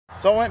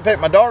So I went and picked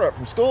my daughter up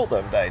from school the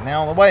other day.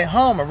 Now, on the way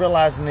home, I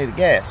realized I needed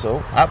gas.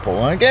 So I pulled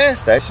in a gas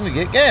station to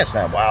get gas.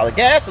 Now, while the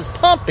gas is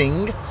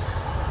pumping,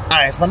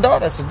 I asked my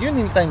daughter, I said, you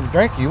need anything to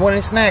drink? You want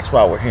any snacks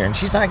while we're here? And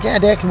she's like, yeah,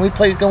 Dad, can we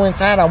please go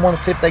inside? I want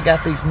to see if they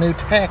got these new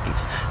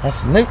Takis. I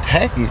said, new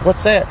Takis?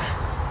 What's that?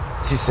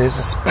 She says,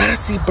 a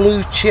spicy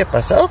blue chip. I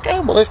said, okay,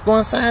 well, let's go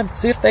inside and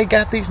see if they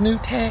got these new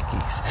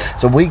Takis.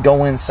 So we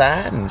go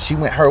inside, and she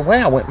went her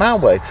way. I went my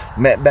way.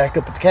 Met back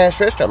up at the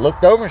cash register. I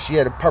looked over, and she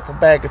had a purple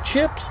bag of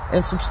chips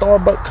and some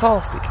Starbucks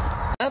coffee.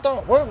 I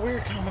thought, what a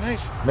weird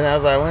combination. But I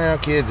was like, well,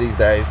 kids these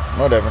days,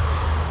 whatever.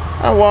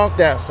 I walked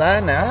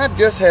outside. Now, I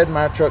just had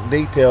my truck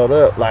detailed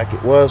up like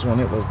it was when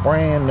it was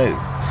brand new.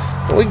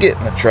 So we get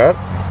in the truck.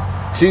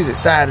 She's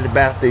excited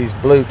about these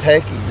blue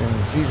Takis,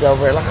 and she's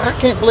over there like, I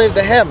can't believe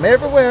they have them.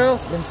 Everywhere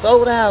else been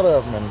sold out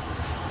of them, and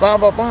blah,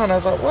 blah, blah. And I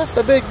was like, what's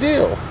the big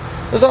deal?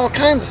 There's all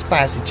kinds of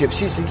spicy chips.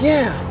 She said,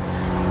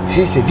 yeah.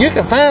 She said, you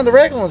can find the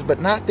regular ones,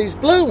 but not these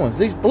blue ones.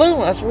 These blue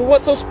ones. I said, well,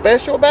 what's so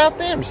special about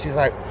them? She's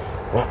like,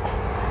 well,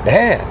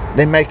 Dad,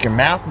 they make your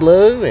mouth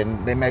blue,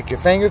 and they make your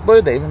fingers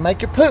blue. They even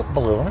make your poop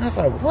blue. And I was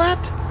like, what?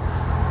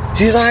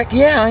 She's like,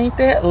 yeah, ain't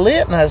that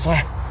lit? And I was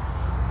like,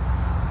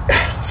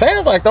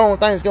 sounds like the only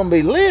thing that's going to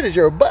be lit is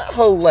your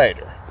butthole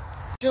later.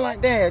 She's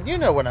like, Dad, you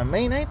know what I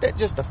mean. Ain't that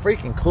just the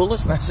freaking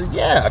coolest? And I said,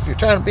 yeah, if you're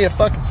trying to be a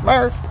fucking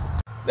Smurf.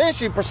 Then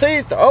she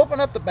proceeds to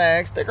open up the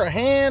bag, stick her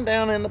hand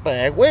down in the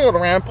bag, wiggled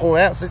around, pull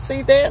it out, and said,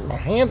 see, Dad, my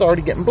hand's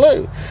already getting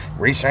blue.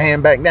 Reached her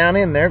hand back down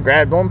in there,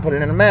 grabbed one, put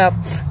it in her mouth.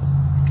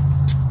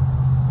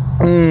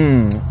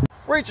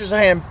 Reaches her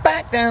hand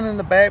back down in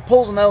the bag,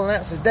 pulls another one out,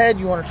 and says, Dad,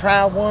 you want to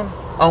try one?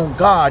 On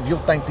God, you'll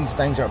think these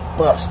things are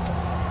busted.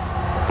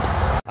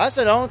 I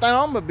said, the only thing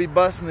I'm going to be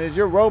busting is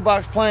your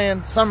Roblox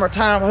playing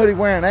summertime hoodie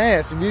wearing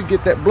ass if you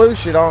get that blue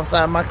shit all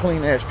inside my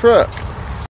clean ass truck.